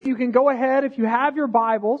can go ahead, if you have your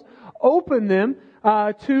Bibles, open them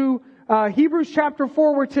to Hebrews chapter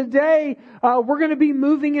 4, where today we're going to be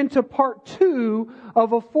moving into part 2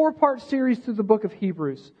 of a 4-part series through the book of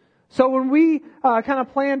Hebrews. So when we kind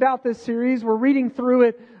of planned out this series, we're reading through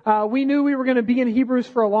it, we knew we were going to be in Hebrews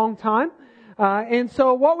for a long time. And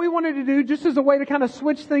so what we wanted to do, just as a way to kind of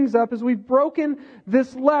switch things up, is we've broken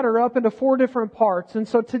this letter up into 4 different parts. And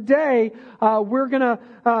so today we're going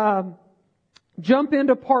to jump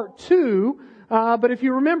into part 2. But if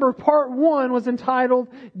you remember, part 1 was entitled,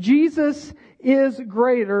 Jesus is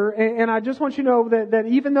Greater. And I just want you to know that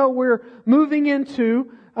even though we're moving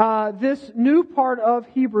into this new part of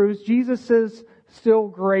Hebrews, Jesus is still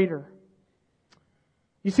greater.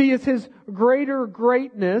 You see, it's His greater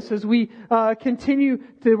greatness as we we're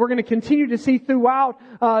going to continue to see throughout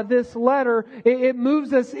this letter. It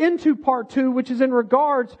moves us into part 2, which is in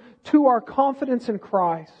regards to our confidence in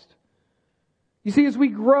Christ. You see, as we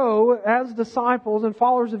grow as disciples and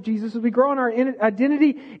followers of Jesus, as we grow in our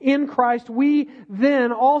identity in Christ, we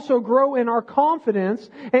then also grow in our confidence.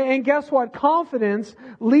 And guess what? Confidence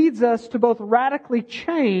leads us to both radically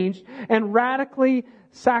changed and radically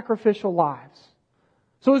sacrificial lives.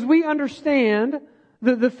 So as we understand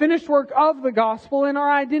the finished work of the gospel and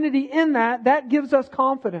our identity in that gives us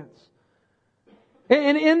confidence.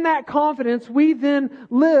 And in that confidence, we then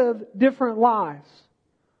live different lives.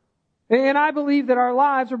 And I believe that our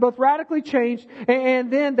lives are both radically changed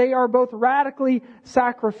and then they are both radically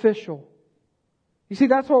sacrificial. You see,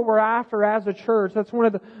 that's what we're after as a church. That's one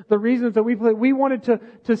of the reasons that we wanted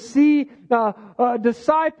to see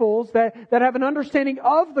disciples that have an understanding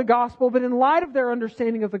of the gospel, but in light of their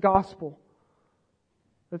understanding of the gospel,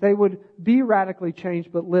 that they would be radically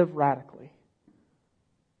changed but live radically.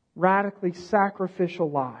 Radically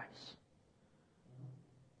sacrificial lives.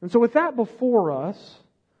 And so with that before us,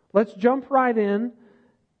 let's jump right in.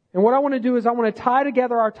 And what I want to do is I want to tie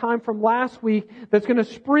together our time from last week that's going to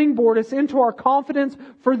springboard us into our confidence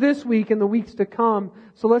for this week and the weeks to come.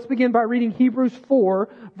 So let's begin by reading Hebrews 4,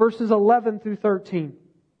 verses 11 through 13.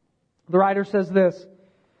 The writer says this,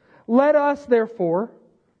 "Let us, therefore,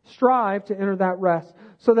 strive to enter that rest,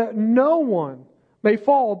 so that no one may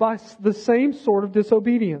fall by the same sort of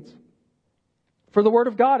disobedience. For the Word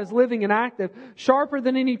of God is living and active, sharper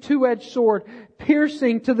than any two-edged sword,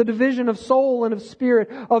 piercing to the division of soul and of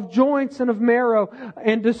spirit, of joints and of marrow,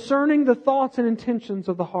 and discerning the thoughts and intentions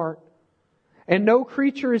of the heart. And no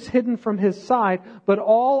creature is hidden from His sight, but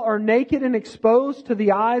all are naked and exposed to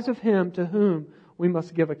the eyes of Him to whom we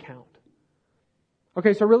must give account."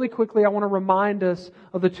 Okay, so really quickly I want to remind us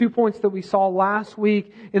of the 2 points that we saw last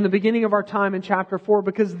week in the beginning of our time in chapter 4,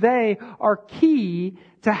 because they are key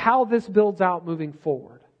to how this builds out moving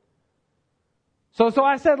forward. So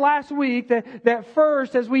I said last week that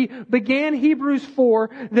first, as we began Hebrews 4,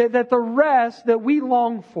 that the rest that we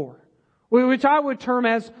long for, which I would term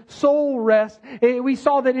as soul rest, we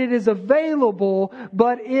saw that it is available,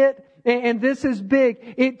 but and this is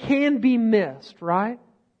big, it can be missed, right?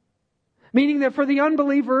 Meaning that for the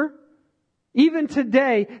unbeliever, even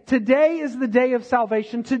today is the day of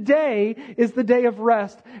salvation. Today is the day of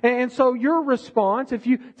rest. And so your response, if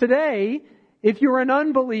you're an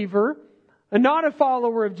unbeliever and not a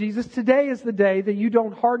follower of Jesus, today is the day that you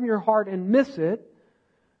don't harden your heart and miss it,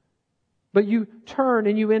 but you turn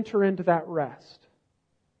and you enter into that rest.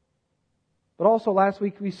 But also last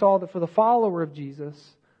week we saw that for the follower of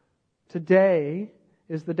Jesus, today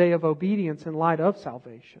is the day of obedience in light of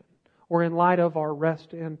salvation, or in light of our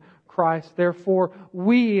rest in Christ. Therefore,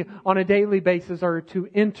 we on a daily basis are to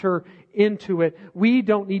enter into it. We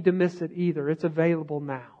don't need to miss it either. It's available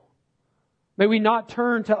now. May we not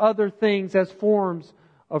turn to other things as forms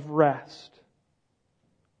of rest.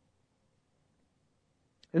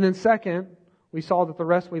 And then second, we saw that the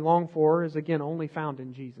rest we long for is again only found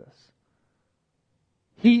in Jesus.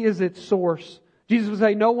 He is its source. Jesus would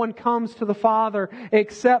say, no one comes to the Father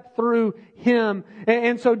except through Him.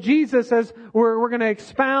 And so Jesus, as we're going to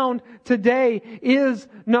expound today, is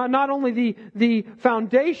not only the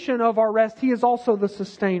foundation of our rest, He is also the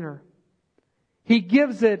sustainer. He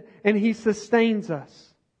gives it and He sustains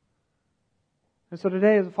us. And so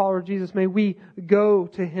today, as a follower of Jesus, may we go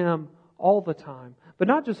to Him all the time. But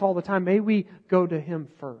not just all the time, may we go to Him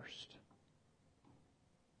first.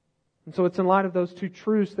 And so it's in light of those two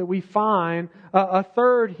truths that we find a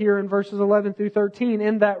third here in verses 11 through 13.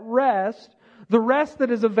 In that rest, the rest that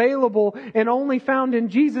is available and only found in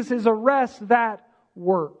Jesus is a rest that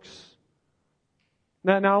works.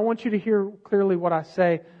 Now I want you to hear clearly what I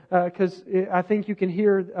say, because I think you can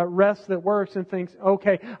hear a rest that works and think,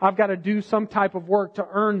 okay, I've got to do some type of work to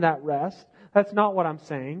earn that rest. That's not what I'm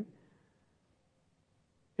saying.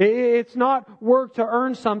 It's not work to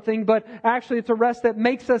earn something, but actually it's a rest that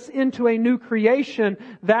makes us into a new creation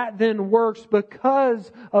that then works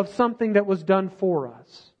because of something that was done for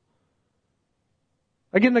us.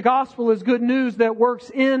 Again, the gospel is good news that works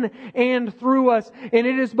in and through us, and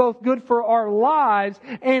it is both good for our lives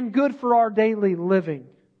and good for our daily living.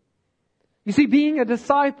 You see, being a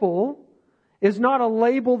disciple is not a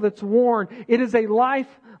label that's worn. It is a life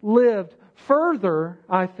lived. Further,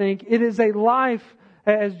 I think, it is a life,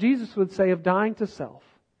 as Jesus would say, of dying to self,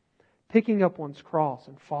 picking up one's cross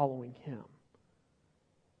and following Him.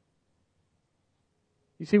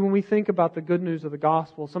 You see, when we think about the good news of the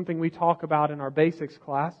gospel, something we talk about in our basics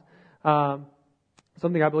class,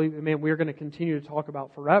 something I believe, we're going to continue to talk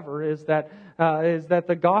about forever, is that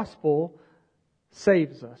the gospel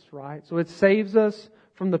saves us, right? So it saves us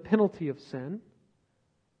from the penalty of sin.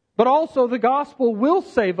 But also the gospel will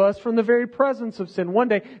save us from the very presence of sin. One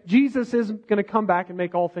day, Jesus is going to come back and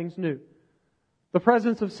make all things new. The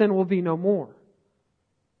presence of sin will be no more.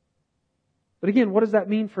 But again, what does that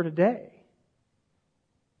mean for today?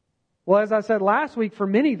 Well, as I said last week, for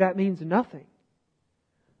many that means nothing.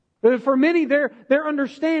 For many, their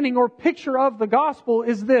understanding or picture of the gospel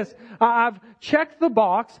is this: I've checked the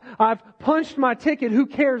box, I've punched my ticket, who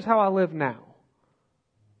cares how I live now?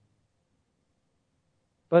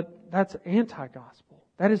 But that's anti-gospel.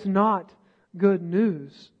 That is not good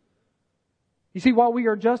news. You see, while we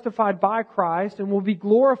are justified by Christ and will be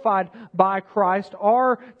glorified by Christ,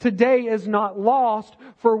 our today is not lost,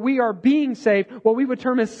 for we are being saved. What we would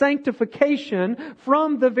term as sanctification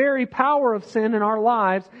from the very power of sin in our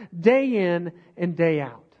lives, day in and day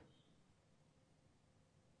out.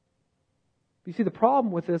 You see, the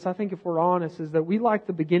problem with this, I think if we're honest, is that we like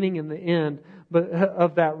the beginning and the end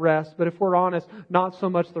of that rest, but if we're honest, not so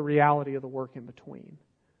much the reality of the work in between.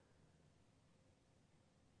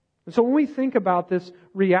 And so when we think about this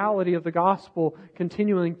reality of the gospel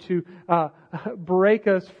continuing to break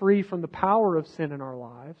us free from the power of sin in our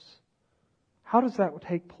lives, how does that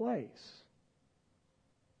take place?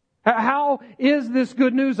 How is this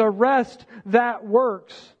good news a rest that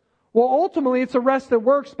works? Well, ultimately, it's a rest that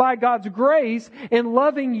works by God's grace in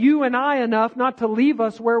loving you and I enough not to leave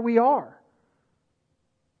us where we are.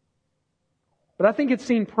 But I think it's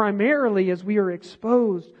seen primarily as we are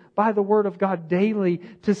exposed by the Word of God daily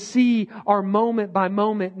to see our moment by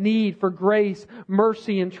moment need for grace,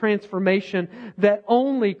 mercy, and transformation that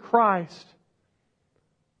only Christ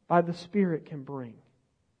by the Spirit can bring.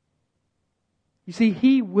 You see,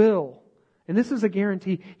 He will, and this is a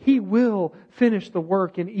guarantee, He will finish the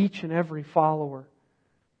work in each and every follower.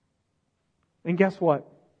 And guess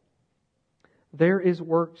what? There is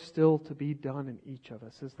work still to be done in each of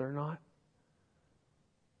us, is there not?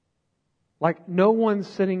 Like no one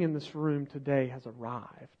sitting in this room today has arrived.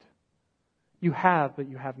 You have, but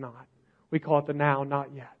you have not. We call it the now,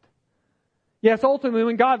 not yet. Yes, ultimately,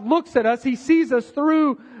 when God looks at us, He sees us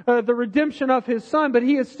through the redemption of His Son, but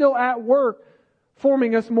He is still at work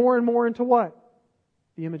forming us more and more into what?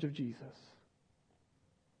 The image of Jesus.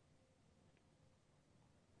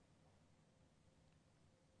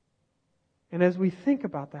 And as we think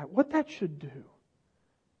about that, what that should do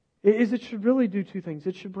is it should really do two things.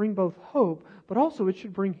 It should bring both hope, but also it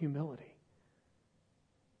should bring humility.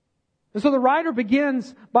 And so the writer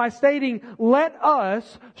begins by stating, let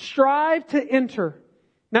us strive to enter.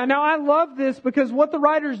 Now I love this because what the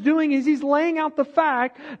writer's doing is he's laying out the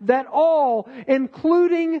fact that all,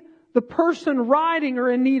 including the person writing,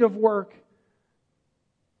 are in need of work.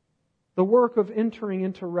 The work of entering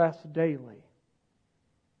into rest daily.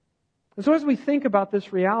 And so as we think about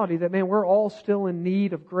this reality that, we're all still in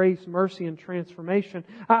need of grace, mercy, and transformation,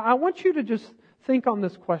 I want you to just think on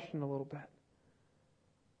this question a little bit.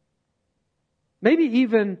 Maybe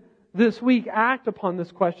even this week act upon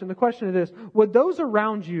this question. The question is this: would those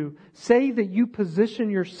around you say that you position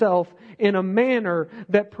yourself in a manner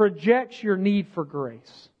that projects your need for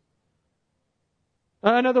grace?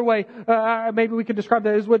 Another way, maybe we could describe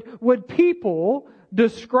that is, would people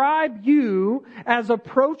describe you as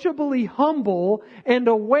approachably humble and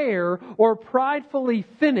aware, or pridefully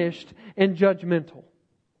finished and judgmental?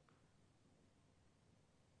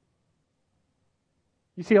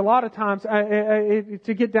 You see, a lot of times,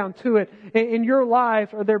 to get down to it, in your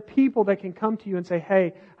life, are there people that can come to you and say,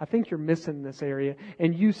 hey, I think you're missing this area,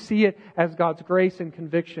 and you see it as God's grace and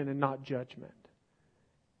conviction and not judgment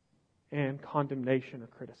and condemnation or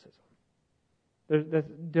criticism? That's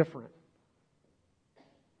different.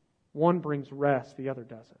 One brings rest, the other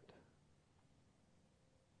doesn't.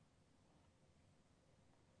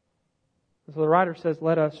 And so the writer says,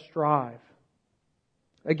 let us strive.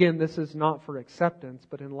 Again, this is not for acceptance,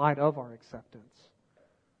 but in light of our acceptance.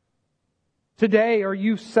 Today, are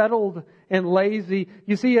you settled and lazy?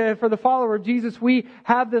 You see, for the follower of Jesus, we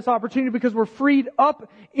have this opportunity because we're freed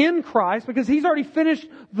up in Christ, because He's already finished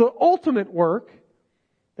the ultimate work,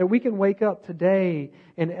 that we can wake up today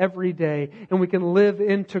and every day, and we can live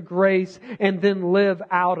into grace and then live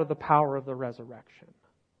out of the power of the resurrection.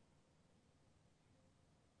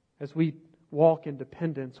 As we walk in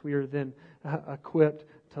dependence, we are then equipped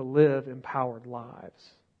to live empowered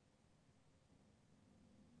lives.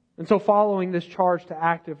 And so following this charge to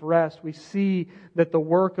active rest, we see that the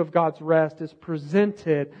work of God's rest is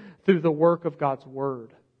presented through the work of God's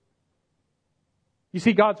Word. You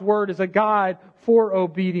see, God's Word is a guide for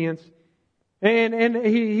obedience. And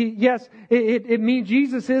yes, it means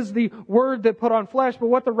Jesus is the Word that put on flesh. But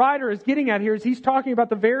what the writer is getting at here is he's talking about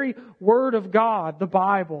the very Word of God, the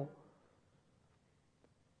Bible.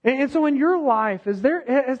 And so in your life, has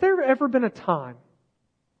there ever been a time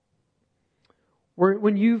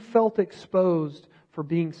when you felt exposed for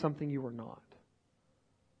being something you were not?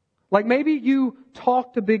 Like maybe you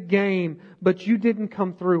talked a big game, but you didn't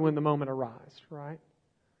come through when the moment arose, right?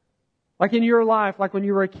 Like in your life, like when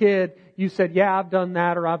you were a kid, you said, yeah, I've done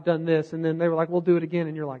that or I've done this. And then they were like, we'll do it again.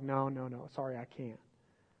 And you're like, no, sorry, I can't.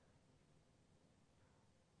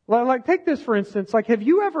 Like take this for instance, like have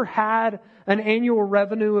you ever had an annual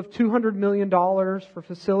revenue of $200 million for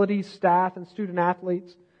facilities, staff, and student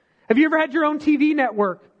athletes? Have you ever had your own TV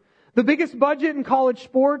network? The biggest budget in college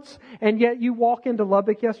sports, and yet you walk into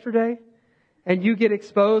Lubbock yesterday and you get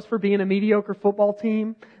exposed for being a mediocre football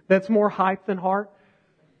team that's more hype than heart?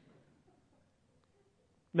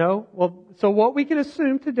 No? Well, so what we can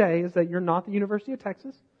assume today is that you're not the University of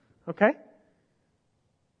Texas. Okay?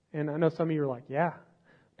 And I know some of you are like, yeah,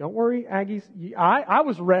 don't worry, Aggies. I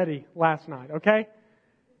was ready last night, okay?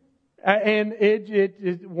 And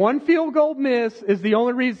it one field goal miss is the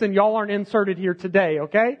only reason y'all aren't inserted here today,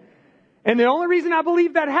 okay? And the only reason I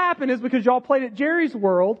believe that happened is because y'all played at Jerry's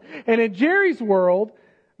World. And in Jerry's World,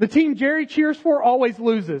 the team Jerry cheers for always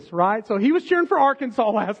loses, right? So he was cheering for Arkansas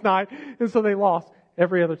last night, and so they lost.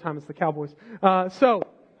 Every other time it's the Cowboys.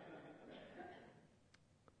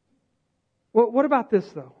 What about this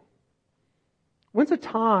though? When's a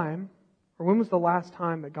time, or when was the last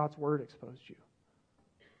time that God's Word exposed you?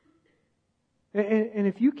 And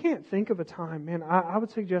if you can't think of a time, man, I would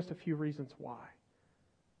suggest a few reasons why.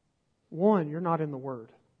 One, you're not in the Word.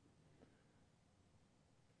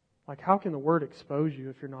 Like, how can the Word expose you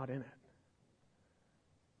if you're not in it?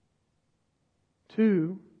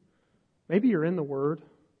 Two, maybe you're in the Word,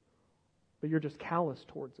 but you're just callous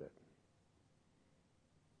towards it.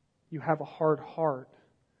 You have a hard heart.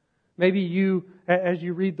 Maybe you, as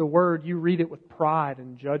you read the Word, you read it with pride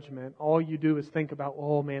and judgment. All you do is think about,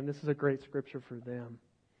 oh man, this is a great scripture for them.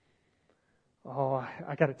 Oh,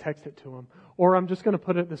 I got to text it to them. Or I'm just going to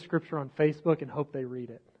put the scripture on Facebook and hope they read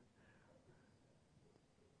it.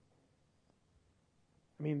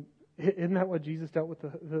 I mean, isn't that what Jesus dealt with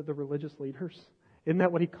the religious leaders? Isn't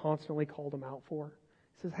that what He constantly called them out for?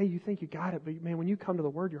 He says, hey, you think you got it, but man, when you come to the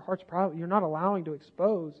Word, your heart's private. You're not allowing to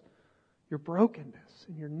expose your brokenness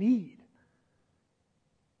and your need.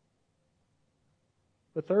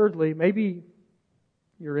 But thirdly, maybe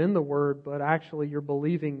you're in the Word, but actually you're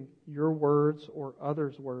believing your words or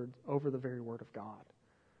others' words over the very Word of God.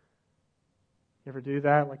 You ever do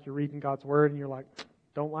that? Like you're reading God's Word and you're like,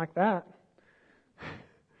 don't like that.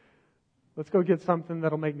 Let's go get something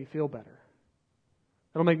that'll make me feel better.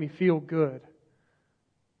 That'll make me feel good.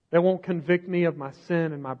 That won't convict me of my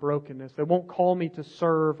sin and my brokenness. That won't call me to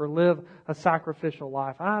serve or live a sacrificial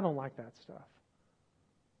life. I don't like that stuff.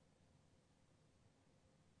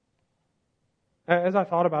 As I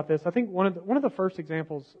thought about this, I think one of the first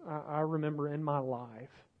examples I remember in my life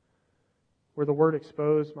where the Word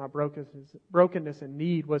exposed my brokenness and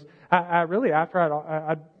need was I really, after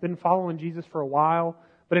I'd been following Jesus for a while,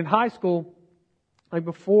 but in high school, like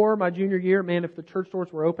before my junior year, man, if the church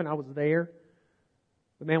doors were open, I was there.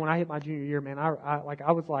 But man, when I hit my junior year, man,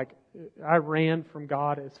 I ran from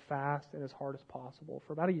God as fast and as hard as possible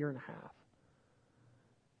for about a year and a half.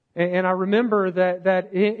 And I remember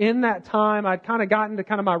that in that time, I'd kind of gotten to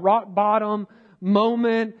kind of my rock bottom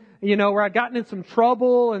moment, where I'd gotten in some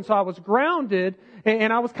trouble, and so I was grounded,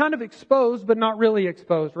 and I was kind of exposed, but not really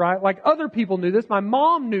exposed, right? Like other people knew this, my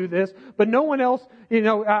mom knew this, but no one else,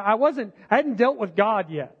 I hadn't dealt with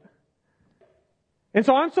God yet. And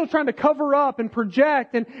so I'm still trying to cover up and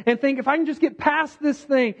project and think if I can just get past this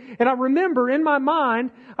thing. And I remember in my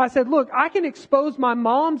mind, I said, look, I can expose my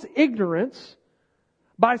mom's ignorance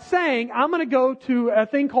by saying I'm going to go to a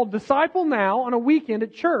thing called Disciple Now on a weekend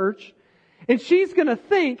at church, and she's going to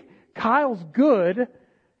think Kyle's good,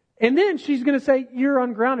 And then she's going to say, you're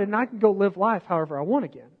ungrounded and I can go live life however I want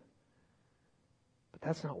again. But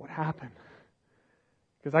that's not what happened.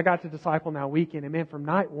 Because I got to Disciple Now weekend, and man, from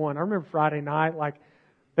night one, I remember Friday night, like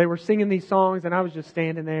they were singing these songs and I was just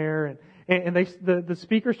standing there and the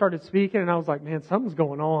speaker started speaking and I was like, man, something's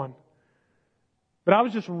going on. But I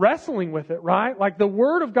was just wrestling with it, right? Like the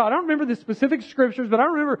Word of God. I don't remember the specific scriptures, but I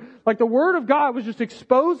remember like the Word of God was just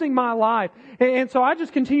exposing my life. And so I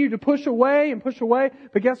just continued to push away and push away.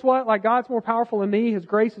 But guess what? Like God's more powerful than me. His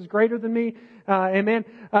grace is greater than me. And man,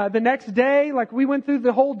 the next day, like we went through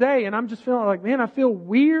the whole day and I'm just feeling like, man, I feel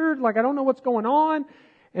weird. Like I don't know what's going on.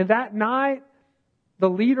 And that night, the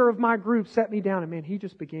leader of my group set me down and man, he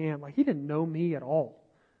just began, like he didn't know me at all.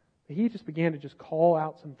 He just began to just call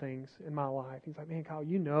out some things in my life. He's like, man, Kyle,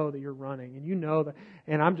 you know that you're running and you know that.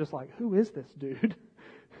 And I'm just like, who is this dude?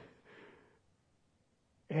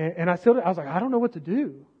 and I was like, I don't know what to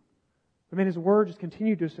do. I mean, His Word just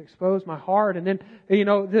continued to expose my heart. And then,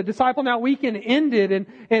 the Disciple Now weekend ended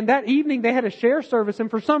and that evening they had a share service. And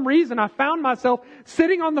for some reason I found myself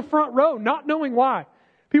sitting on the front row, not knowing why.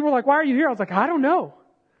 People were like, why are you here? I was like, I don't know.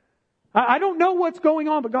 I don't know what's going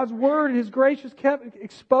on, but God's Word and His grace just kept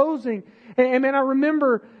exposing. And man, I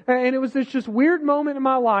remember, and it was this just weird moment in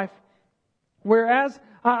my life, where as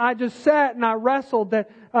I just sat and I wrestled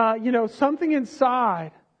that, something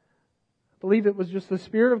inside, I believe it was just the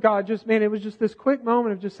Spirit of God, it was just this quick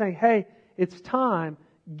moment of just saying, hey, it's time,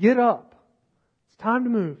 get up. It's time to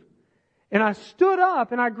move. And I stood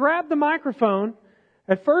up and I grabbed the microphone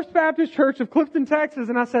at First Baptist Church of Clifton, Texas,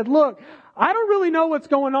 and I said, look, I don't really know what's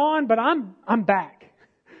going on, but I'm back.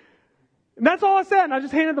 And that's all I said, and I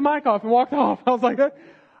just handed the mic off and walked off. I was like,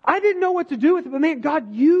 I didn't know what to do with it, but man,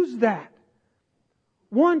 God used that.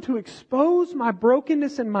 One, to expose my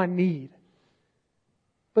brokenness and my need.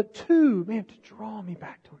 But two, man, to draw me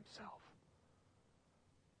back to Himself.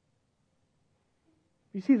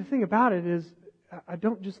 You see, the thing about it is, I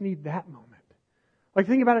don't just need that moment. Like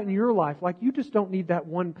think about it in your life. Like you just don't need that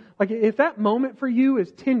one. Like if that moment for you is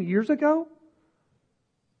 10 years ago,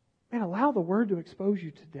 man, allow the Word to expose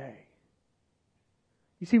you today.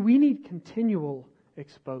 You see, we need continual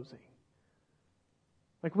exposing.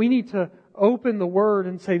 Like we need to open the Word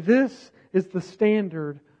and say, this is the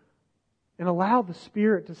standard. And allow the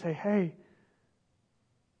Spirit to say, hey,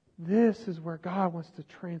 this is where God wants to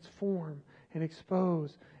transform and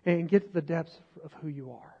expose and get to the depths of who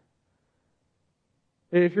you are.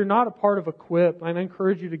 If you're not a part of Equip, I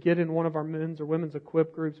encourage you to get in one of our men's or women's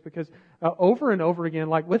Equip groups because over and over again,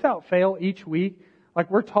 like without fail each week,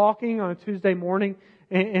 like we're talking on a Tuesday morning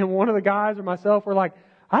and one of the guys or myself were like,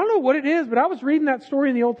 I don't know what it is, but I was reading that story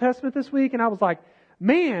in the Old Testament this week and I was like,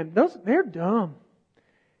 man, they're dumb.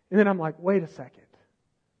 And then I'm like, wait a second.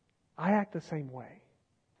 I act the same way.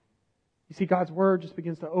 You see, God's Word just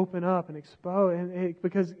begins to open up and expose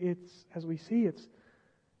because it's, as we see,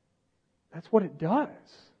 that's what it does.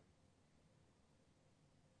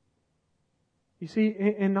 You see,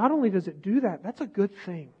 and not only does it do that, that's a good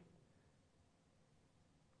thing.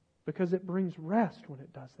 Because it brings rest when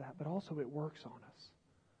it does that, but also it works on us.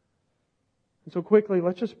 And so quickly,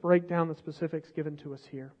 let's just break down the specifics given to us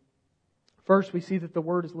here. First, we see that the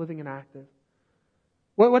Word is living and active.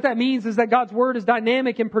 What that means is that God's Word is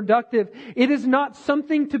dynamic and productive. It is not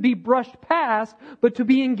something to be brushed past, but to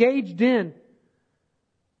be engaged in.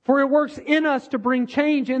 For it works in us to bring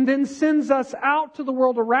change and then sends us out to the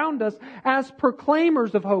world around us as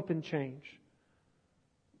proclaimers of hope and change.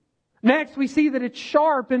 Next, we see that it's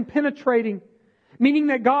sharp and penetrating, meaning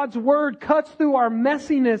that God's Word cuts through our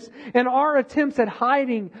messiness and our attempts at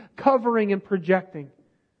hiding, covering, and projecting.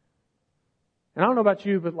 And I don't know about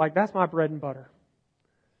you, but like that's my bread and butter.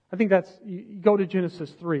 I think you go to Genesis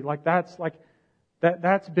 3, that's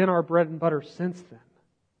been our bread and butter since then.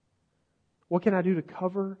 What can I do to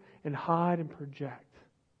cover and hide and project?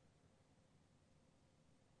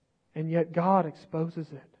 And yet God exposes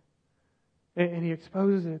it. And He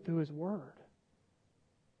exposes it through His Word.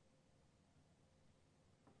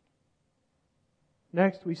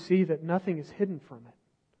 Next, we see that nothing is hidden from it.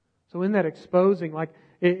 So in that exposing,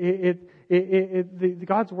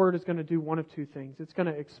 God's Word is going to do one of two things. It's going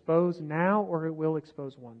to expose now or it will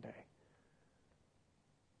expose one day.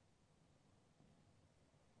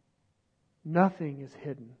 Nothing is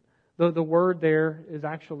hidden. The word there is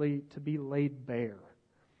actually to be laid bare.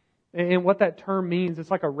 And what that term means, it's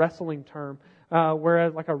like a wrestling term.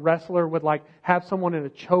 Whereas like a wrestler would like have someone in a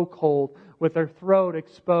chokehold with their throat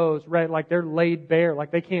exposed, right? Like they're laid bare, like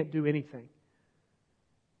they can't do anything.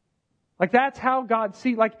 Like that's how God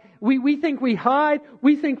sees. Like we think we hide,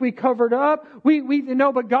 we think we covered up, we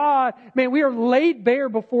know, but God, man, we are laid bare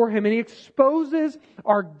before Him and He exposes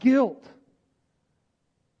our guilt.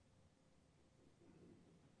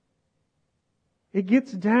 It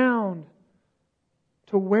gets down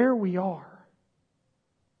to where we are.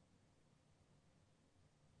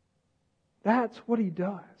 That's what He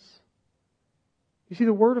does. You see,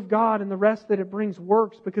 the Word of God and the rest that it brings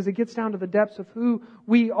works because it gets down to the depths of who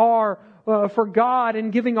we are for God,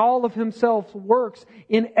 and giving all of Himself works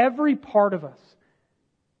in every part of us.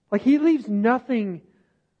 Like He leaves nothing,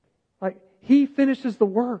 like He finishes the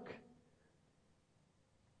work.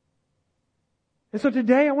 And so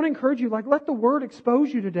today I want to encourage you, like, let the Word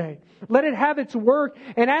expose you today. Let it have its work.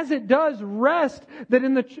 And as it does, rest that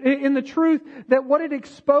in the truth that what it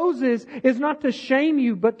exposes is not to shame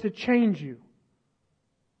you, but to change you.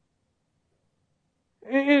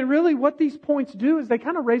 And really what these points do is they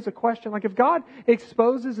kind of raise a question. Like if God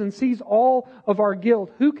exposes and sees all of our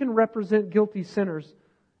guilt, who can represent guilty sinners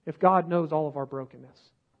if God knows all of our brokenness?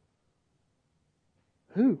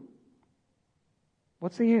 Who?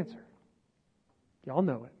 What's the answer? Y'all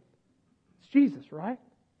know it. It's Jesus, right?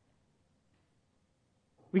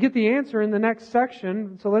 We get the answer in the next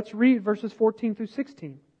section. So let's read verses 14 through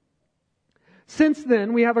 16. Since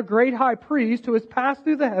then, we have a great high priest who has passed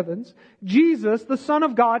through the heavens, Jesus, the Son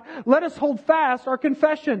of God. Let us hold fast our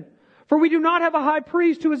confession. For we do not have a high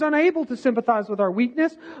priest who is unable to sympathize with our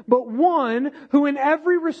weakness, but one who in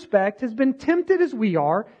every respect has been tempted as we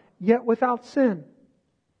are, yet without sin.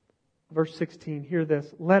 Verse 16, hear this.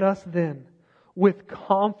 Let us then, with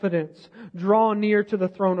confidence, draw near to the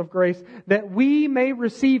throne of grace, that we may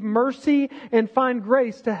receive mercy and find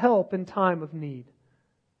grace to help in time of need.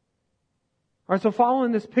 All right, so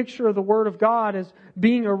following this picture of the Word of God as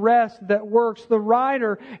being a rest that works, the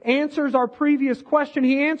writer answers our previous question.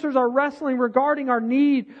 He answers our wrestling regarding our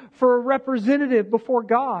need for a representative before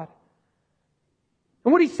God.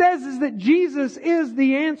 And what he says is that Jesus is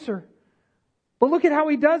the answer. But look at how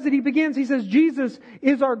he does it. He begins, he says, Jesus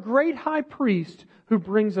is our great high priest who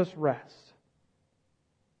brings us rest.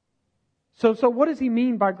 So what does he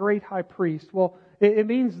mean by great high priest? Well, it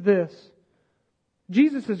means this.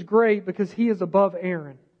 Jesus is great because He is above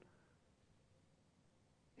Aaron.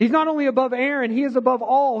 He's not only above Aaron, He is above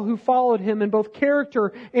all who followed Him in both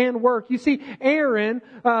character and work. You see, Aaron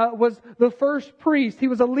was the first priest. He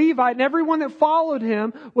was a Levite, and everyone that followed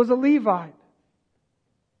him was a Levite.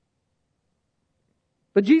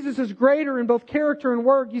 But Jesus is greater in both character and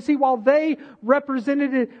work. You see, while they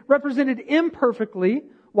represented imperfectly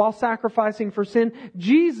while sacrificing for sin,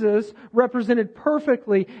 Jesus represented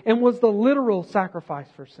perfectly and was the literal sacrifice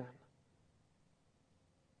for sin.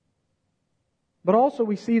 But also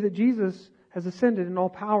we see that Jesus has ascended in all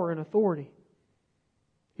power and authority.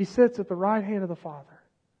 He sits at the right hand of the Father.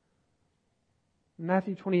 In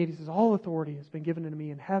Matthew 28, He says, all authority has been given to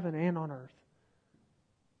me in heaven and on earth.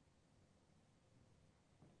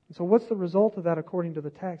 And so what's the result of that according to the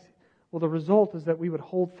text? Well, the result is that we would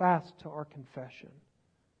hold fast to our confession.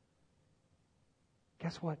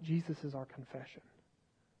 Guess what? Jesus is our confession.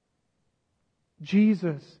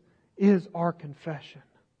 Jesus is our confession.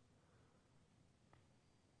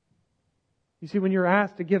 You see, when you're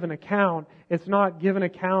asked to give an account, it's not give an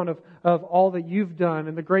account of all that you've done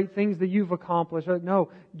and the great things that you've accomplished. No,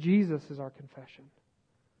 Jesus is our confession.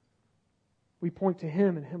 We point to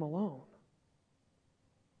Him and Him alone.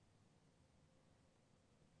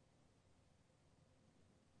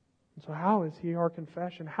 So how is He our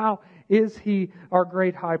confession? How is He our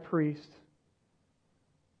great high priest?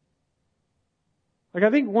 Like I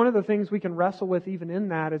think one of the things we can wrestle with even in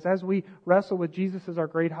that is as we wrestle with Jesus as our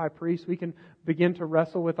great high priest, we can begin to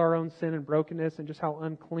wrestle with our own sin and brokenness and just how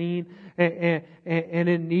unclean and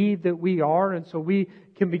in need that we are. And so we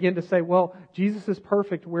can begin to say, well, Jesus is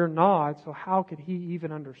perfect, we're not, so how could He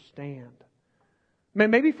even understand?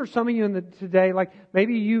 Maybe for some of you today, like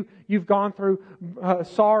maybe you've gone through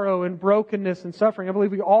sorrow and brokenness and suffering. I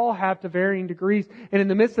believe we all have to varying degrees. And in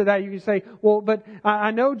the midst of that, you can say, well, but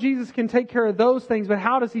I know Jesus can take care of those things, but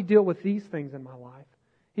how does He deal with these things in my life?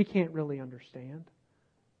 He can't really understand.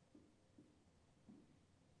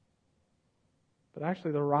 But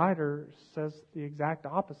actually the writer says the exact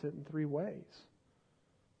opposite in 3 ways.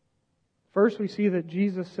 First, we see that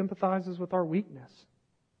Jesus sympathizes with our weakness.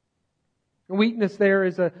 Weakness there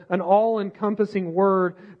is an all-encompassing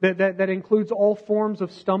word that includes all forms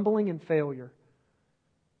of stumbling and failure.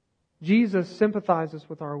 Jesus sympathizes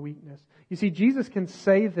with our weakness. You see, Jesus can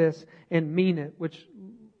say this and mean it, which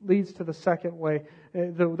leads to the second way.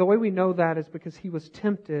 The way we know that is because He was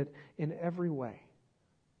tempted in every way.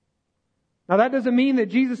 Now that doesn't mean that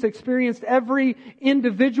Jesus experienced every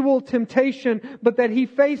individual temptation, but that He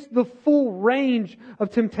faced the full range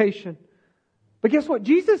of temptation. But guess what?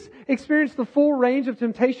 Jesus experienced the full range of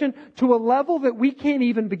temptation to a level that we can't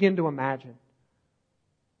even begin to imagine.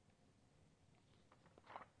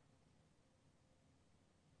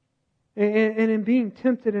 And in being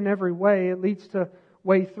tempted in every way, it leads to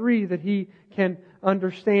way 3 that He can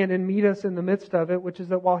understand and meet us in the midst of it, which is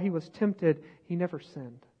that while He was tempted, He never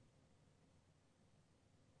sinned.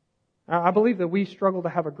 I believe that we struggle to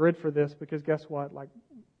have a grid for this because guess what? Like,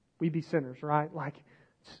 we be sinners, right? Like,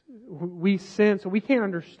 we sin, so we can't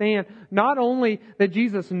understand not only that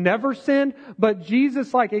Jesus never sinned, but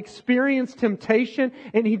Jesus experienced temptation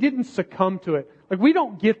and He didn't succumb to it. Like, we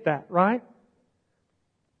don't get that, right?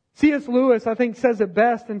 C.S. Lewis, I think, says it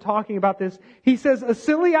best in talking about this. He says, a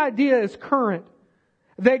silly idea is current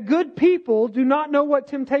that good people do not know what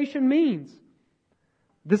temptation means.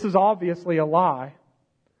 This is obviously a lie.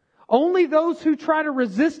 Only those who try to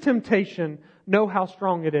resist temptation know how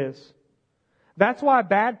strong it is. That's why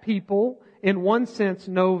bad people, in one sense,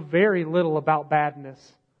 know very little about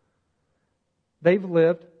badness. We've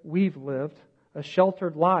lived a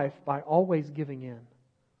sheltered life by always giving in.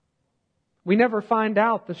 We never find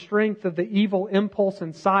out the strength of the evil impulse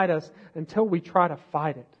inside us until we try to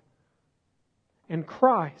fight it. And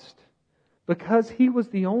Christ, because He was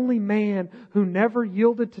the only man who never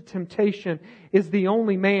yielded to temptation, is the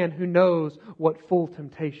only man who knows what full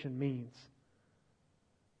temptation means.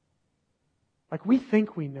 Like, we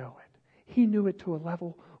think we know it. He knew it to a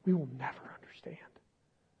level we will never understand.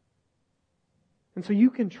 And so you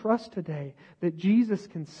can trust today that Jesus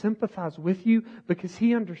can sympathize with you because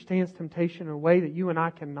He understands temptation in a way that you and I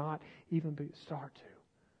cannot even start to.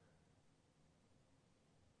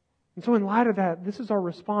 And so in light of that, this is our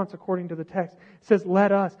response according to the text. It says,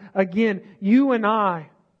 let us, again, you and I,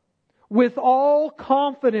 with all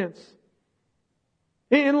confidence,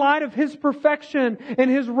 in light of His perfection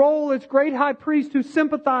and His role as great high priest who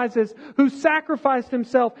sympathizes, who sacrificed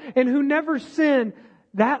Himself, and who never sinned,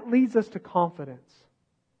 that leads us to confidence.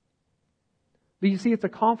 But you see, it's a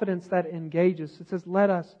confidence that engages. It says, let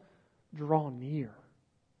us draw near.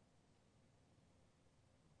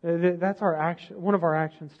 That's our action, one of our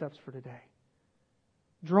action steps for today.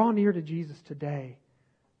 Draw near to Jesus today.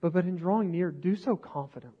 But in drawing near, do so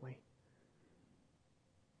confidently.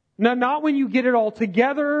 Now, not when you get it all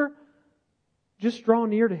together. Just draw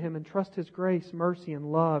near to Him and trust His grace, mercy,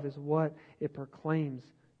 and love is what it proclaims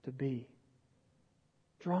to be.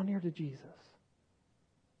 Draw near to Jesus.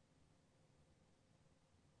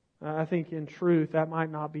 I think in truth, that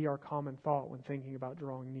might not be our common thought when thinking about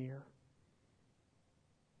drawing near.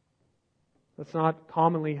 That's not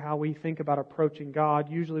commonly how we think about approaching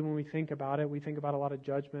God. Usually when we think about it, we think about a lot of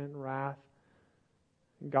judgment and wrath.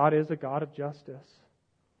 And God is a God of justice.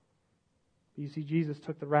 You see, Jesus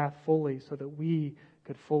took the wrath fully so that we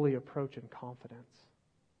could fully approach in confidence.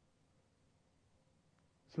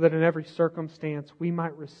 So that in every circumstance we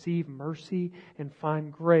might receive mercy and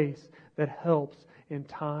find grace that helps in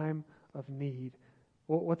time of need.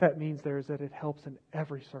 What that means there is that it helps in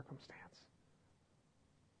every circumstance.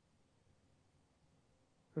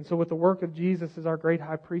 And so with the work of Jesus as our great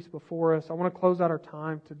high priest before us, I want to close out our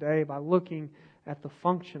time today by looking at the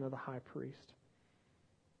function of the high priest.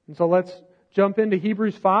 And so let's jump into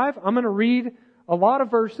Hebrews 5. I'm going to read a lot of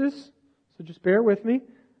verses, so just bear with me.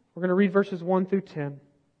 We're going to read verses 1 through 10.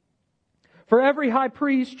 For every high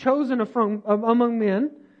priest chosen among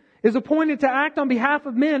men is appointed to act on behalf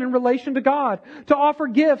of men in relation to God, to offer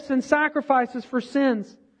gifts and sacrifices for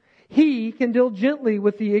sins. He can deal gently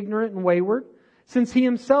with the ignorant and wayward, since He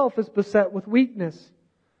Himself is beset with weakness.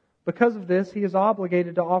 Because of this, He is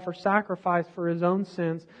obligated to offer sacrifice for His own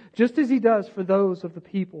sins, just as He does for those of the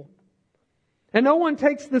people. And no one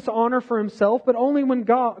takes this honor for himself, but only when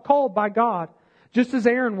called by God, just as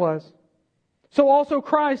Aaron was. So also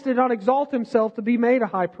Christ did not exalt Himself to be made a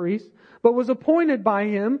high priest, but was appointed by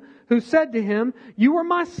Him who said to Him, "You are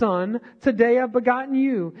my son, today I've begotten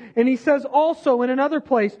you." And He says also in another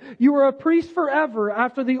place, "You are a priest forever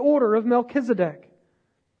after the order of Melchizedek."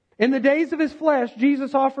 In the days of His flesh,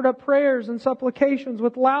 Jesus offered up prayers and supplications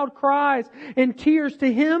with loud cries and tears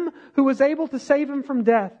to Him who was able to save Him from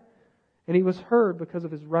death. And He was heard because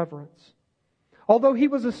of His reverence. Although He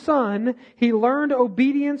was a son, He learned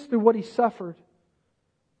obedience through what He suffered.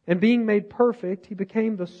 And being made perfect, He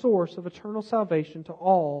became the source of eternal salvation to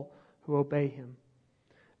all who obey Him,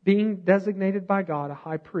 being designated by God a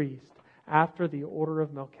high priest after the order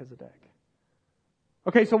of Melchizedek.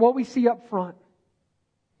 Okay, so what we see up front,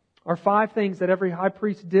 are 5 things that every high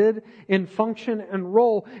priest did in function and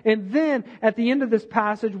role. And then at the end of this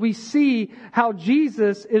passage, we see how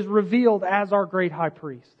Jesus is revealed as our great high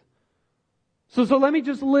priest. So let me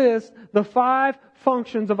just list the 5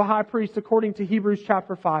 functions of a high priest according to Hebrews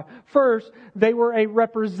chapter 5. First, they were a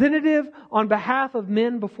representative on behalf of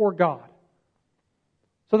men before God.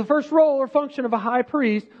 So the first role or function of a high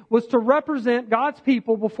priest was to represent God's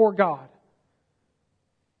people before God.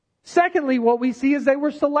 Secondly, what we see is they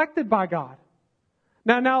were selected by God.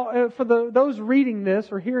 Now, for those reading this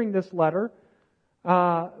or hearing this letter,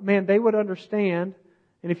 man, they would understand.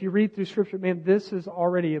 And if you read through Scripture, man, this is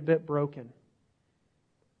already a bit broken.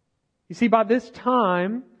 You see, by this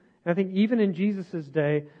time, and I think even in Jesus'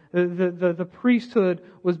 day, the priesthood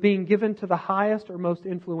was being given to the highest or most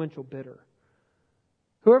influential bidder.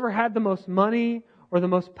 Whoever had the most money or the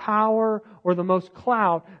most power or the most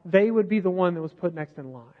clout, they would be the one that was put next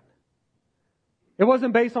in line. It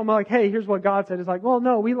wasn't based on like, hey, here's what God said. It's like, well,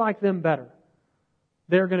 no, we like them better.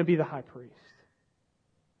 They're going to be the high priest.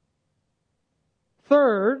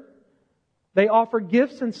 Third, they offered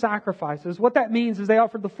gifts and sacrifices. What that means is they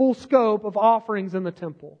offered the full scope of offerings in the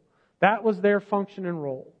temple. That was their function and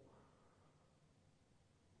role.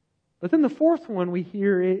 But then the fourth one we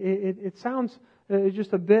hear, it sounds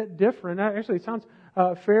just a bit different. Actually, it sounds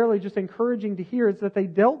fairly just encouraging to hear. Is that they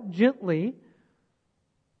dealt gently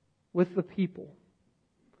with the people.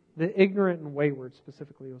 The ignorant and wayward,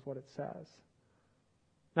 specifically, is what it says.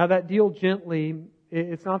 Now, that deal gently,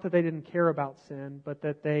 it's not that they didn't care about sin, but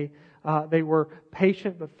that they were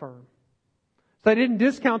patient but firm. So they didn't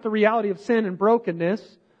discount the reality of sin and brokenness,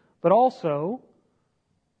 but also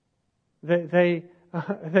they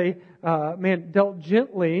dealt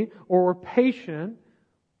gently or were patient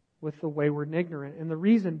with the wayward and ignorant. And the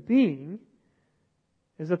reason being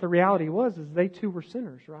is that the reality is they too were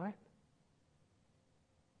sinners, right?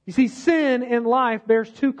 You see, sin in life bears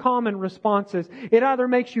 2 common responses. It either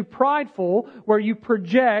makes you prideful, where you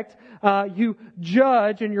project, you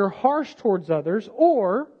judge, and you're harsh towards others,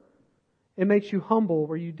 or it makes you humble,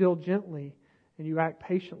 where you deal gently and you act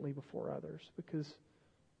patiently before others because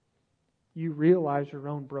you realize your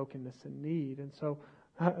own brokenness and need. And so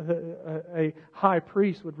a high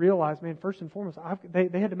priest would realize, man, first and foremost,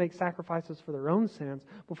 they had to make sacrifices for their own sins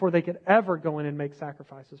before they could ever go in and make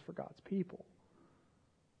sacrifices for God's people.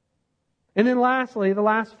 And then lastly, the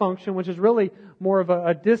last function, which is really more of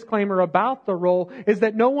a disclaimer about the role, is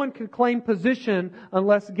that no one could claim position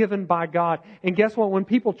unless given by God. And guess what? When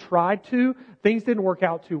people tried to, things didn't work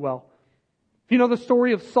out too well. If you know the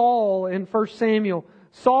story of Saul in 1 Samuel,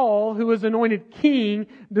 Saul, who was anointed king,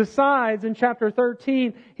 decides in chapter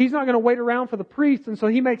 13 he's not going to wait around for the priests, and so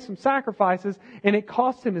he makes some sacrifices, and it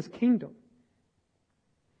costs him his kingdom.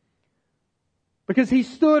 Because he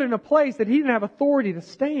stood in a place that he didn't have authority to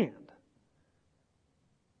stand.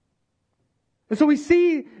 And so we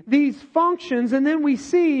see these functions, and then we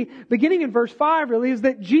see, beginning in verse 5 really, is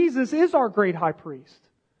that Jesus is our great high priest.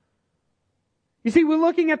 You see, we're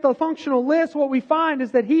looking at the functional list, what we find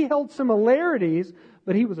is that He held similarities,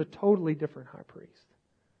 but He was a totally different high priest.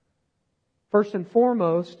 First and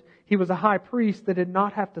foremost, He was a high priest that did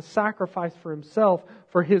not have to sacrifice for Himself,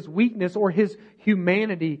 for His weakness or His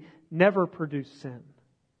humanity never produced sin.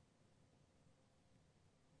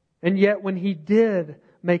 And yet when He did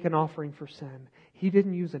make an offering for sin, He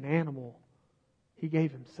didn't use an animal. He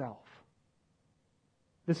gave Himself.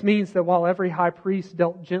 This means that while every high priest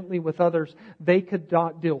dealt gently with others, they could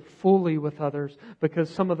not deal fully with others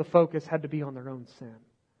because some of the focus had to be on their own sin.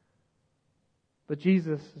 But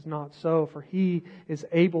Jesus is not so, for He is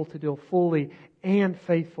able to deal fully and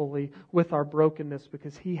faithfully with our brokenness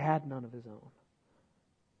because He had none of His own.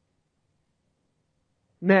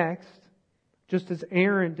 Next, just as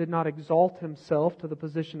Aaron did not exalt himself to the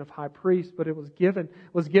position of high priest, but it was given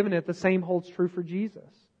it, the same holds true for Jesus.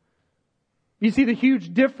 You see, the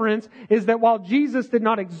huge difference is that while Jesus did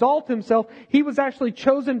not exalt Himself, He was actually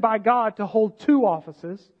chosen by God to hold 2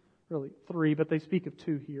 offices. Really 3, but they speak of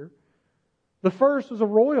 2 here. The first was a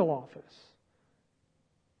royal office.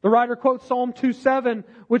 The writer quotes Psalm 2:7,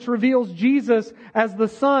 which reveals Jesus as the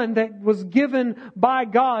Son that was given by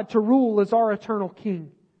God to rule as our eternal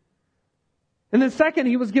King. And then second,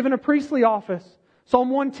 He was given a priestly office.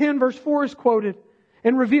 Psalm 110 verse 4 is quoted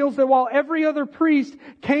and reveals that while every other priest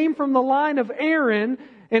came from the line of Aaron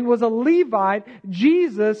and was a Levite,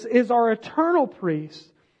 Jesus is our eternal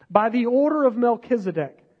priest by the order of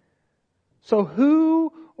Melchizedek. So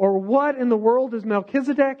who or what in the world is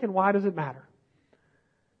Melchizedek, and why does it matter?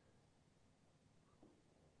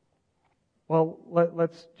 Well,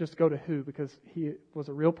 let's just go to who, because he was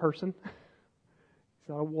a real person. He's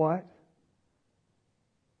not a what.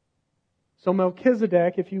 So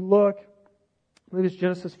Melchizedek, if you look, I believe it's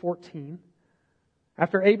Genesis 14.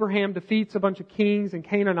 After Abraham defeats a bunch of kings and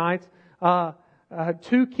Canaanites,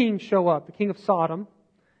 two kings show up. The king of Sodom,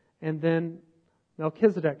 and then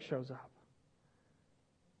Melchizedek shows up.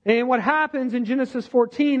 And what happens in Genesis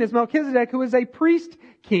 14 is Melchizedek, who is a priest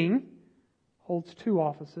king, holds two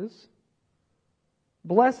offices,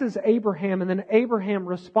 blesses Abraham, and then Abraham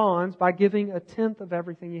responds by giving a tenth of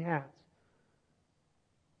everything he has.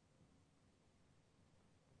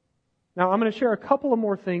 Now, I'm going to share a couple of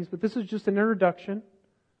more things, but this is just an introduction.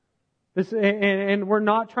 And we're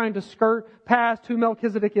not trying to skirt past who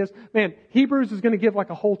Melchizedek is. Man, Hebrews is going to give like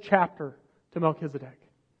a whole chapter to Melchizedek.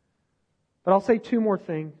 But I'll say two more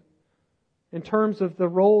things in terms of the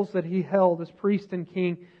roles that he held as priest and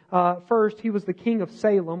king. First, he was the king of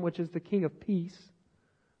Salem, which is the king of peace.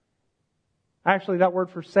 Actually, that word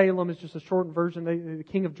for Salem is just a shortened version, the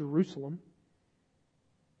king of Jerusalem.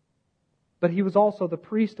 But he was also the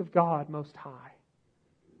priest of God Most High.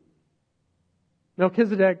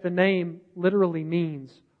 Melchizedek, the name literally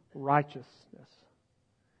means righteousness.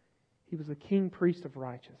 He was the king priest of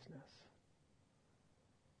righteousness.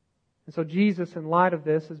 And so Jesus, in light of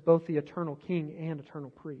this, is both the eternal king and eternal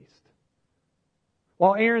priest.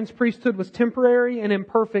 While Aaron's priesthood was temporary and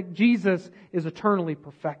imperfect, Jesus is eternally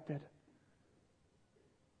perfected.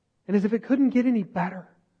 And as if it couldn't get any better,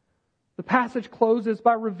 the passage closes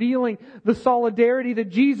by revealing the solidarity that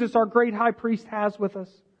Jesus, our great high priest, has with us.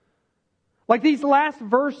 Like these last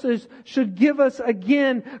verses should give us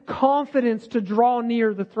again confidence to draw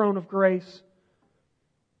near the throne of grace.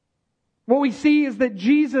 What we see is that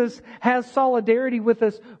Jesus has solidarity with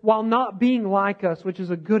us while not being like us, which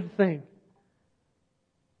is a good thing.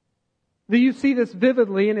 You see this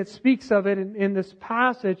vividly, and it speaks of it in this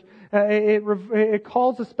passage. It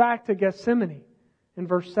calls us back to Gethsemane in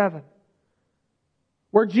verse 7.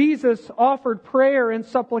 Where Jesus offered prayer and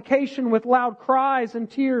supplication with loud cries and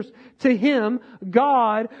tears to Him,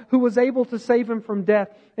 God, who was able to save Him from death.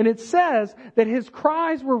 And it says that His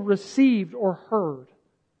cries were received or heard.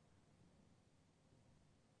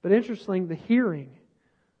 But interesting, the hearing,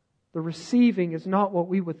 the receiving is not what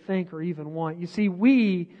we would think or even want. You see,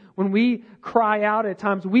 when we cry out at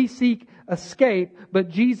times, we seek escape, but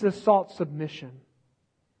Jesus sought submission.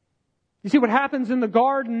 You see, what happens in the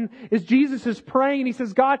garden is Jesus is praying and He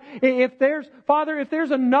says, God, if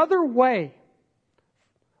there's another way,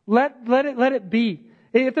 let it be.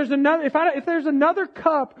 If there's another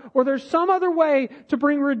cup or there's some other way to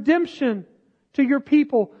bring redemption to your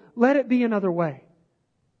people, let it be another way.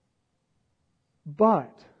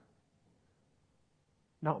 But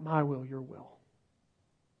not my will, your will.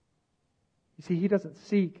 You see, He doesn't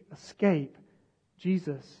seek escape.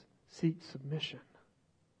 Jesus seeks submission.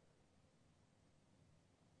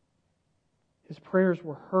 His prayers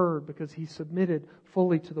were heard because He submitted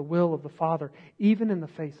fully to the will of the Father, even in the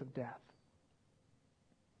face of death.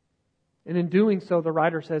 And in doing so, the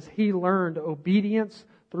writer says, He learned obedience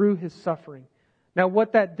through His suffering. Now,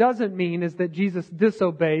 what that doesn't mean is that Jesus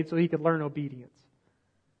disobeyed so He could learn obedience.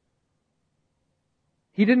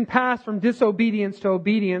 He didn't pass from disobedience to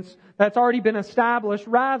obedience. That's already been established.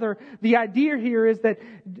 Rather, the idea here is that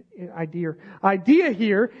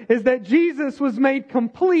Jesus was made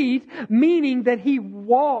complete, meaning that He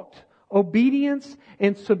walked obedience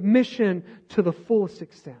and submission to the fullest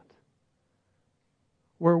extent.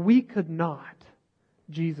 Where we could not,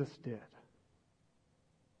 Jesus did.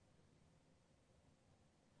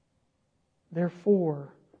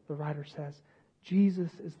 Therefore, the writer says, Jesus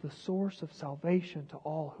is the source of salvation to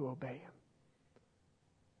all who obey Him.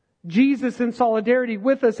 Jesus, in solidarity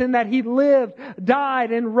with us in that He lived,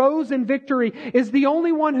 died, and rose in victory, is the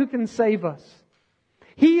only one who can save us.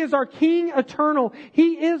 He is our King eternal.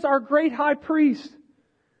 He is our great high priest.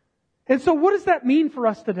 And so what does that mean for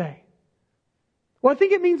us today? Well, I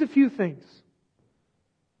think it means a few things.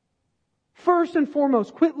 First and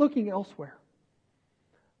foremost, quit looking elsewhere.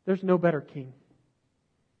 There's no better king.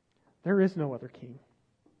 There is no other king.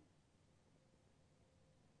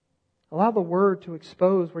 Allow the Word to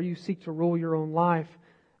expose where you seek to rule your own life.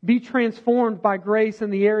 Be transformed by grace in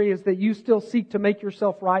the areas that you still seek to make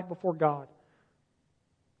yourself right before God.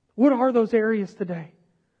 What are those areas today?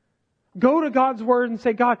 Go to God's Word and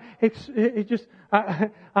say, God, I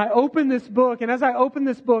open this book, and as I open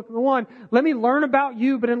this book, one, let me learn about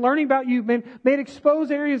You, but in learning about You, may it expose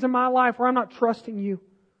areas in my life where I'm not trusting You.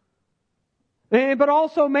 But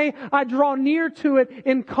also may I draw near to it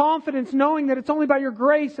in confidence, knowing that it's only by Your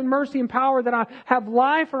grace and mercy and power that I have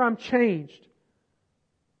life or I'm changed.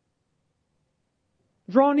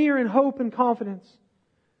 Draw near in hope and confidence.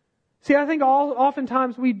 See, I think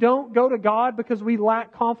oftentimes we don't go to God because we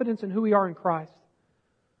lack confidence in who we are in Christ.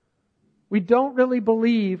 We don't really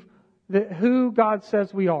believe that who God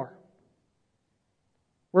says we are.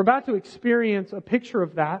 We're about to experience a picture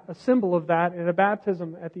of that, a symbol of that, in a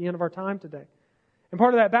baptism at the end of our time today. And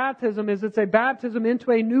part of that baptism is it's a baptism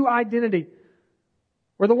into a new identity,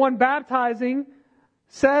 where the one baptizing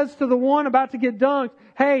says to the one about to get dunked,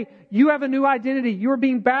 hey, you have a new identity. You are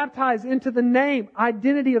being baptized into the name,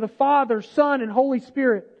 identity of the Father, Son, and Holy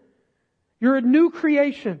Spirit. You're a new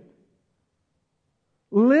creation.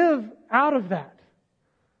 Live out of that.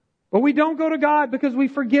 But we don't go to God because we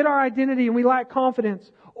forget our identity and we lack confidence.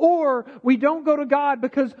 Or we don't go to God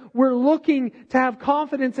because we're looking to have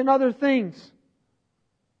confidence in other things.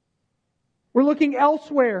 We're looking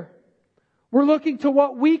elsewhere. We're looking to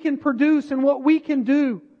what we can produce and what we can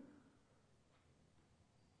do.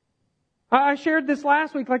 I shared this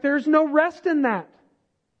last week, like there's no rest in that.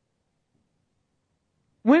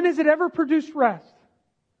 When has it ever produced rest?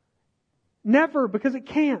 Never, because it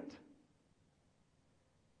can't.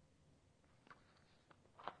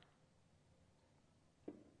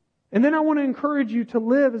 And then I want to encourage you to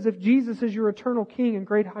live as if Jesus is your eternal King and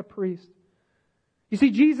great high priest. You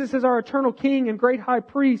see, Jesus is our eternal King and great high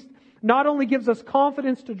priest. Not only gives us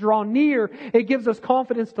confidence to draw near, it gives us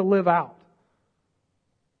confidence to live out.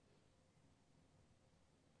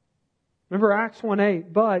 Remember Acts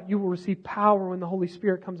 1:8, but you will receive power when the Holy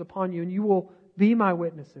Spirit comes upon you, and you will be my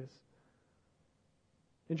witnesses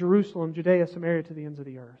in Jerusalem, Judea, Samaria, to the ends of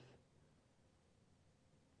the earth.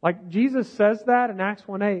 Like Jesus says that in Acts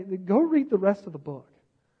 1:8, go read the rest of the book.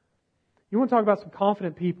 You want to talk about some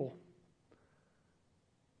confident people.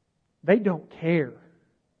 They don't care.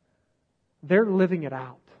 They're living it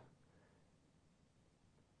out.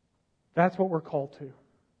 That's what we're called to.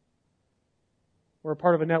 We're a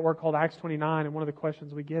part of a network called Acts 29, and one of the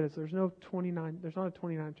questions we get is there's not a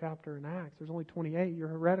 29th chapter in Acts. There's only 28. You're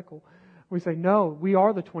heretical. We say, no, we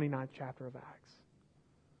are the 29th chapter of Acts.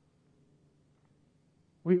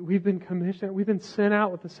 We've been commissioned, we've been sent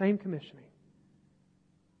out with the same commissioning.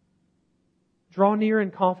 Draw near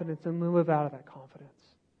in confidence and live out of that confidence.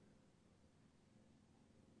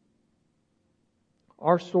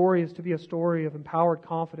 Our story is to be a story of empowered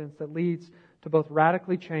confidence that leads to both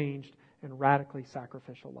radically changed and radically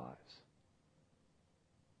sacrificial lives.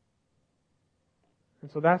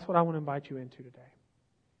 And so that's what I want to invite you into today.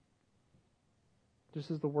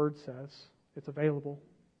 Just as the Word says, it's available.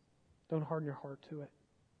 Don't harden your heart to it.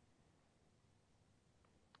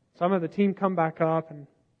 Some of the team come back up, and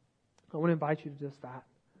I want to invite you to just that.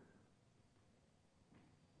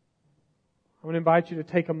 I want to invite you to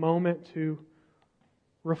take a moment to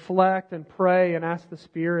reflect and pray and ask the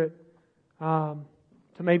Spirit to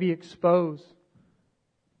maybe expose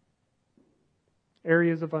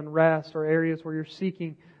areas of unrest or areas where you're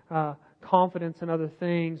seeking confidence in other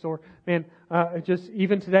things. Or, just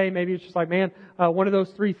even today, maybe it's just like, one of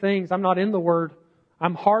those three things. I'm not in the Word.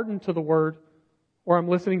 I'm hardened to the Word. Or I'm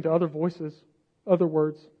listening to other voices, other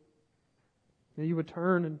words. And you would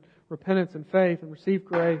turn in repentance and faith and receive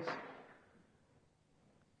grace.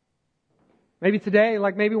 Maybe today,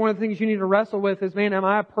 maybe one of the things you need to wrestle with is, am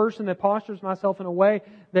I a person that postures myself in a way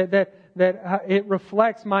that it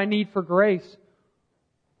reflects my need for grace?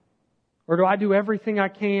 Or do I do everything I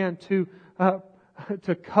can to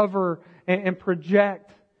cover and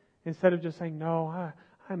project instead of just saying, no,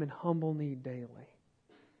 I'm in humble need daily?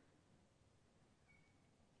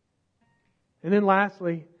 And then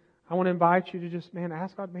lastly, I want to invite you to just,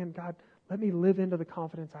 ask God, God, let me live into the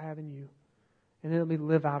confidence I have in you. And then let me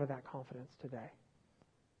live out of that confidence today.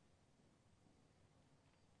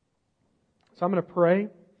 So I'm going to pray.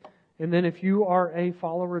 And then if you are a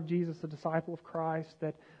follower of Jesus, a disciple of Christ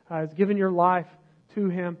that has given your life to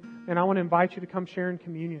Him, and I want to invite you to come share in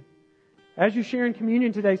communion. As you share in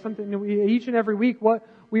communion today, something that each and every week, what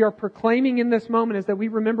we are proclaiming in this moment is that we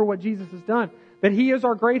remember what Jesus has done. That He is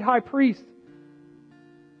our great high priest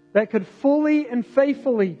that could fully and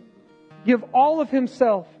faithfully give all of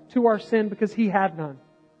Himself to our sin because He had none.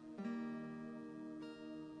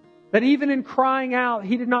 That even in crying out,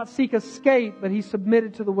 He did not seek escape, but He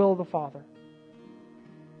submitted to the will of the Father.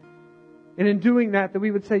 And in doing that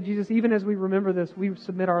we would say, Jesus, even as we remember this, we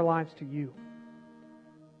submit our lives to You.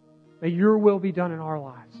 May Your will be done in our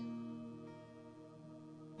lives.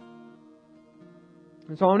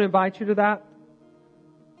 And so I want to invite you to that.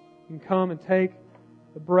 You can come and take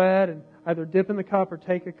the bread and either dip in the cup or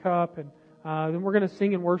take a cup, and then we're going to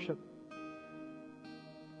sing and worship.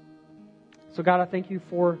 So God, I thank You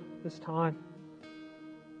for this time.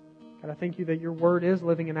 God, I thank You that Your Word is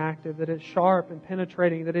living and active, that it's sharp and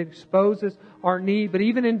penetrating, that it exposes our need. But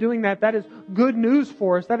even in doing that, that is good news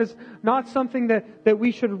for us. That is not something that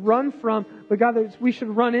we should run from, but God, that we should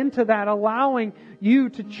run into that, allowing You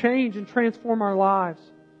to change and transform our lives.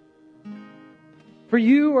 For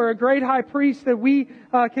You are a great high priest that we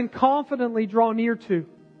can confidently draw near to.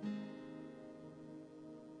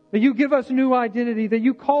 That You give us new identity, that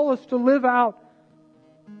You call us to live out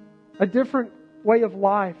a different way of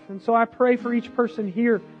life. And so I pray for each person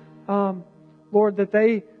here, Lord, that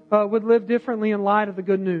they would live differently in light of the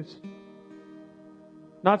good news.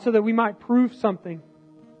 Not so that we might prove something,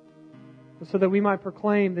 but so that we might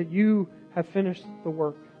proclaim that You have finished the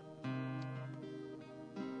work.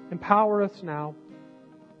 Empower us now,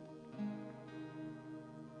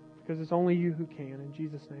 because it's only You who can. In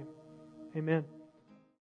Jesus' name, amen.